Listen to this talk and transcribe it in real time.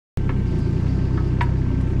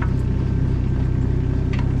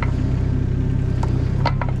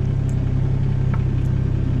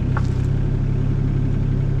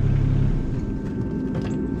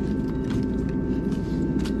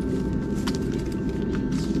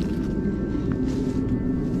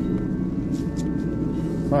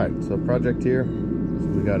Alright, so project here, so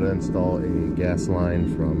we got to install a gas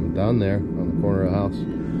line from down there on the corner of the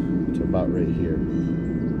house to about right here.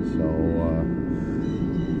 So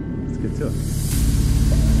let's get to it.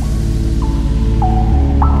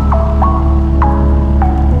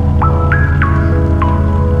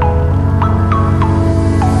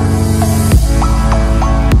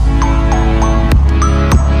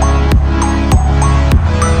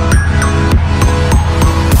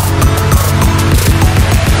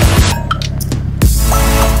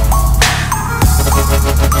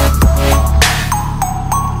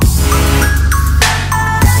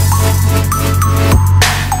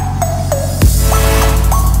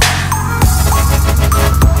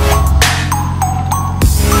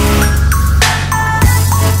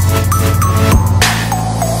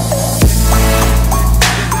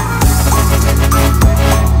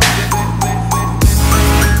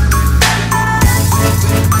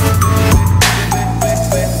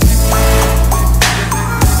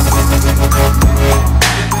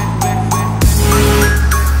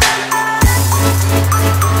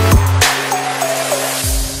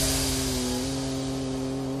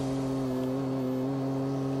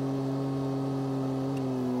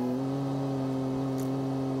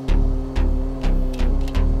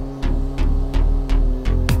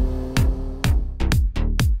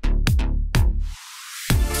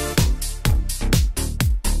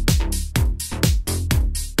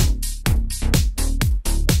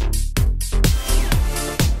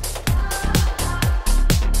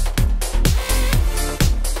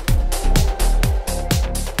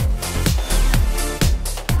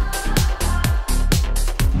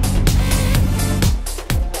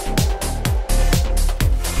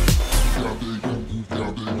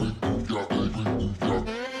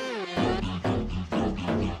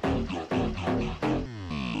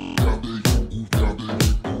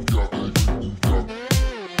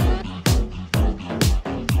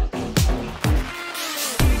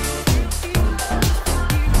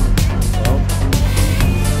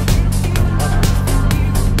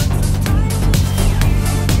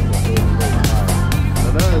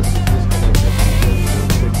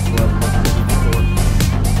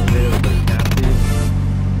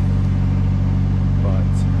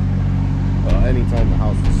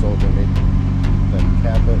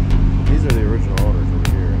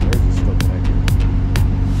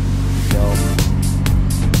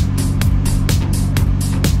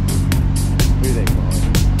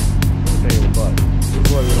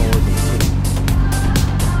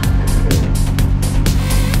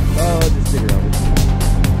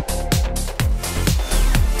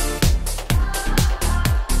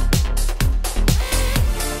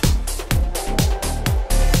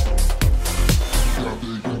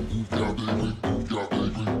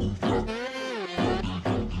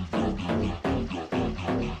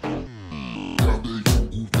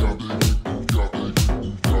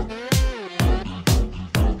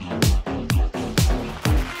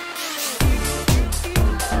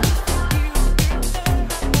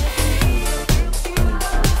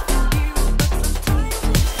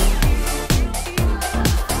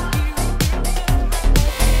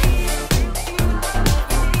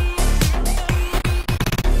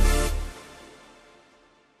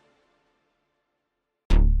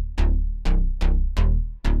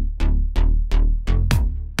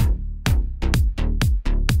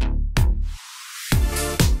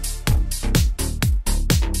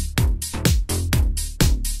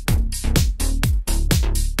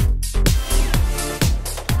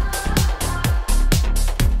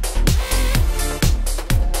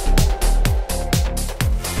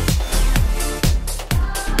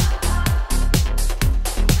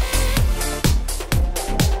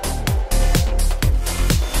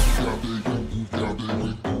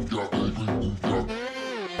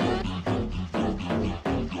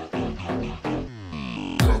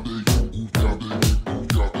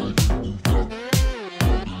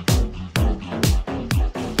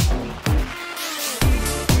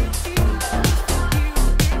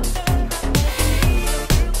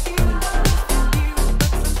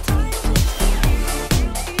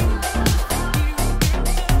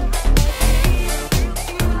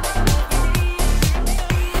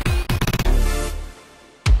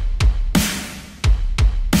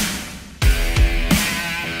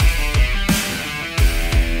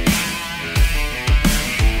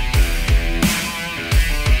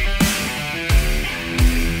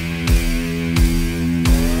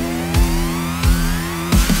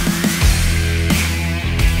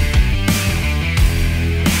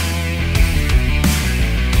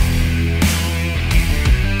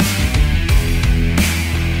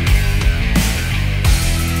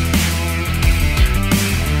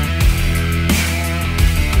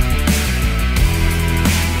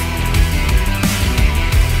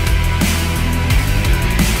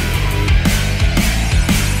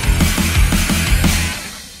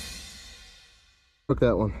 Took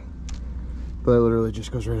that one, but it literally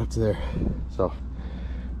just goes right up to there. So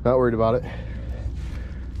not worried about it.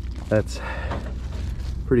 That's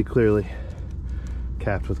pretty clearly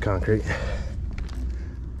capped with concrete.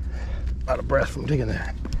 Out of breath from digging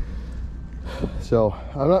that. So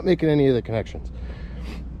I'm not making any of the connections,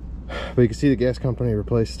 but you can see the gas company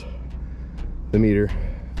replaced the meter,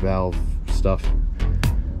 valve stuff.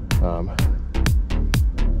 I'm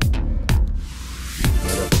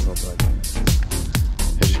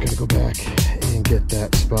just gonna go back and get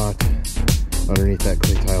that spot underneath that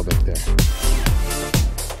clay tile back there.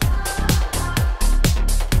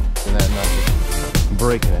 And that nut is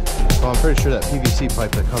breaking it. So I'm pretty sure that PVC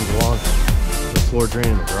pipe that comes along the floor drain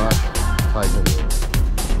in the garage ties into it.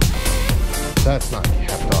 That's not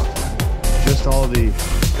capped off. Just all the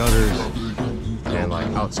gutters and like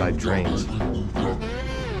outside drains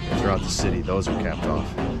throughout the city, those are capped off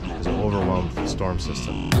because it overwhelmed the storm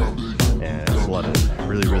system and it flooded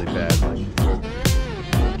really, really bad, like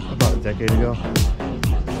about a decade ago.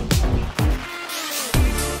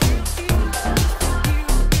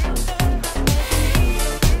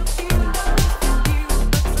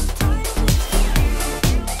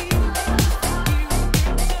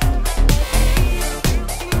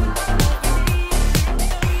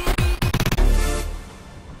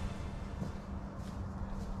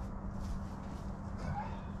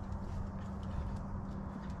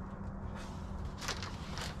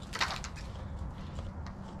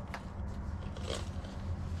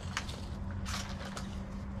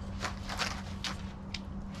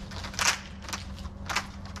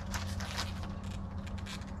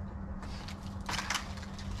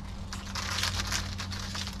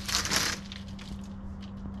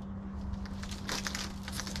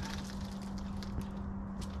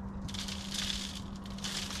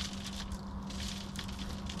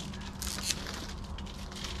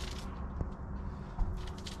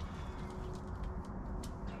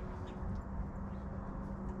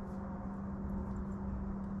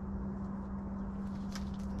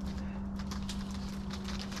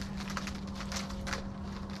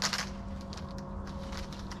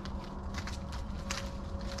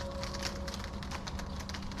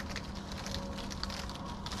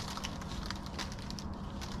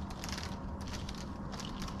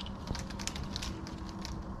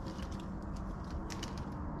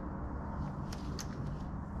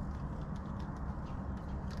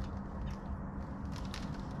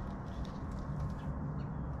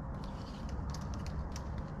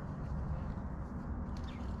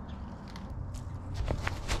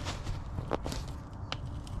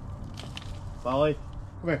 Molly,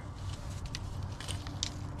 come here.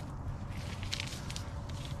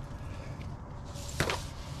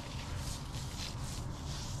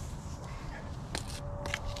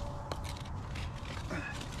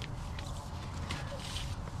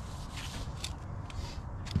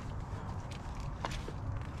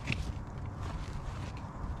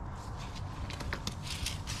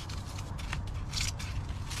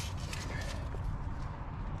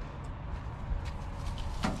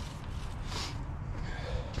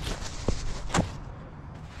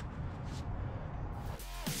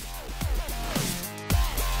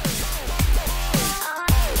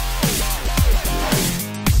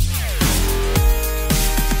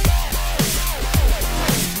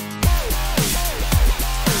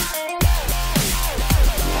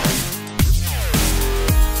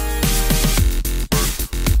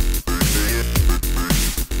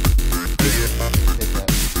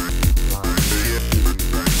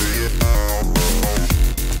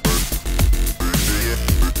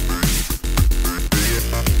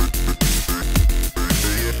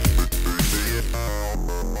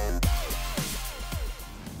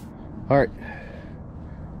 All right,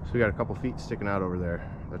 so we got a couple feet sticking out over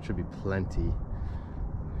there. That should be plenty.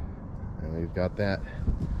 And we've got that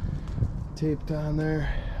taped on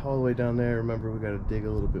there, all the way down there. Remember, we got to dig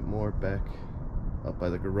a little bit more back up by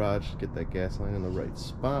the garage to get that gas line in the right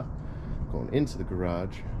spot, going into the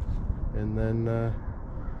garage. And then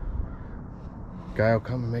guy will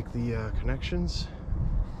come and make the connections,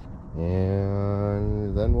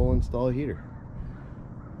 and then we'll install a heater.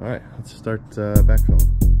 All right, let's start backfilling.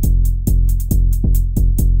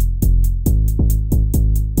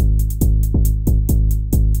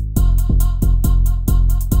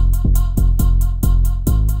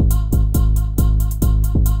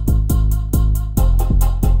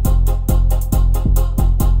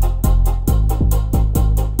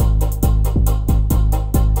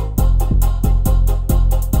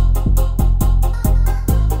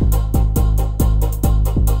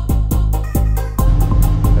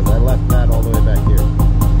 All the way back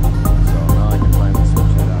here.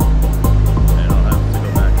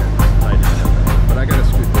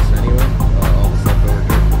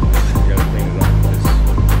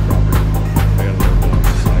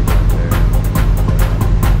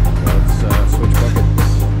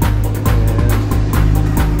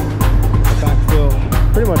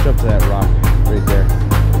 to that rock right there.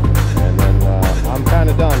 And then I'm kind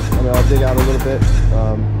of done. I mean, I'll dig out a little bit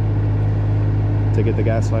to get the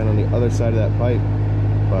gas line on the other side of that pipe,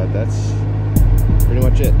 but that's pretty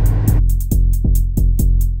much it.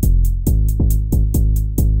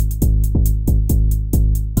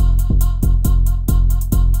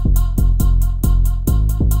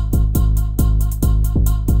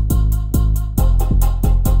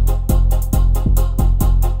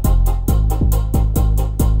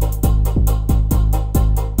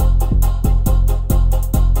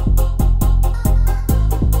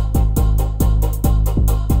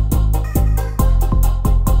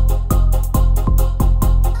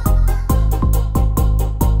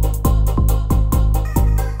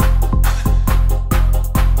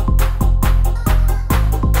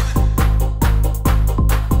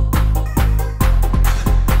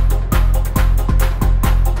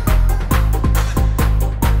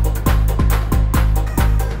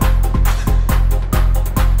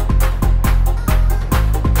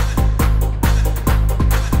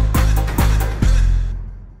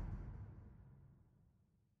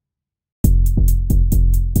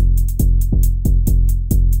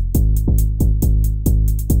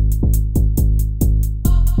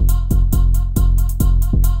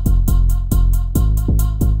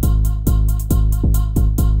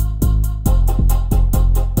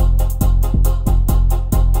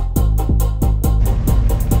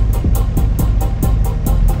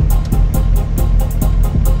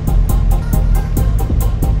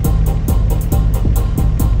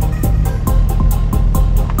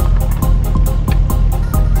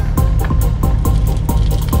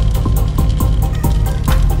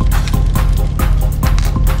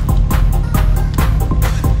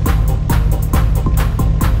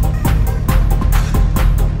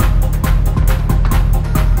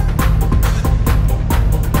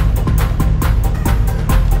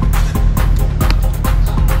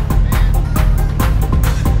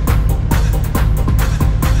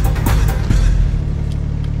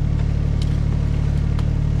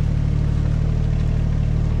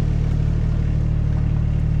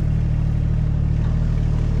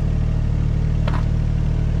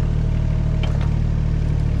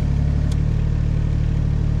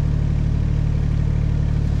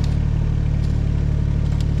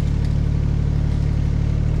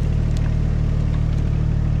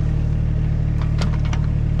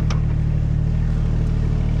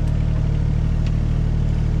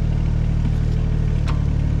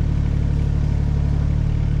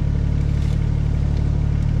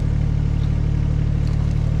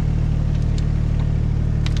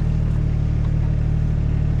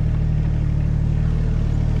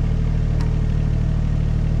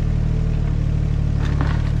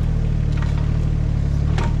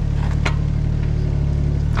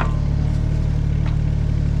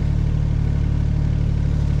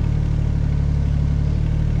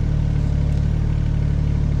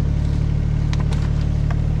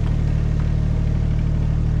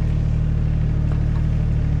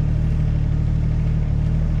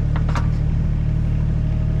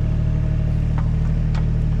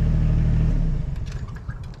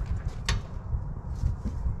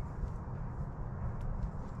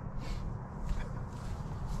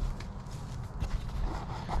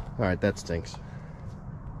 Alright, that stinks.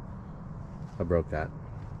 I broke that.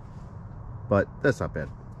 But that's not bad.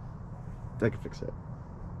 I can fix it.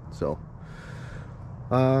 So,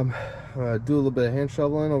 do a little bit of hand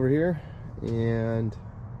shoveling over here, and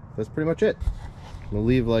that's pretty much it. I'm gonna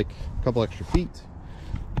leave like a couple extra feet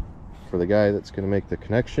for the guy that's gonna make the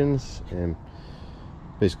connections and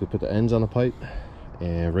basically put the ends on the pipe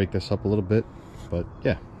and rake this up a little bit. But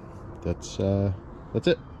yeah, that's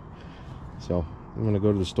it. So I'm gonna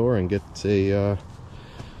go to the store and get a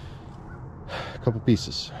couple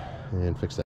pieces and fix that.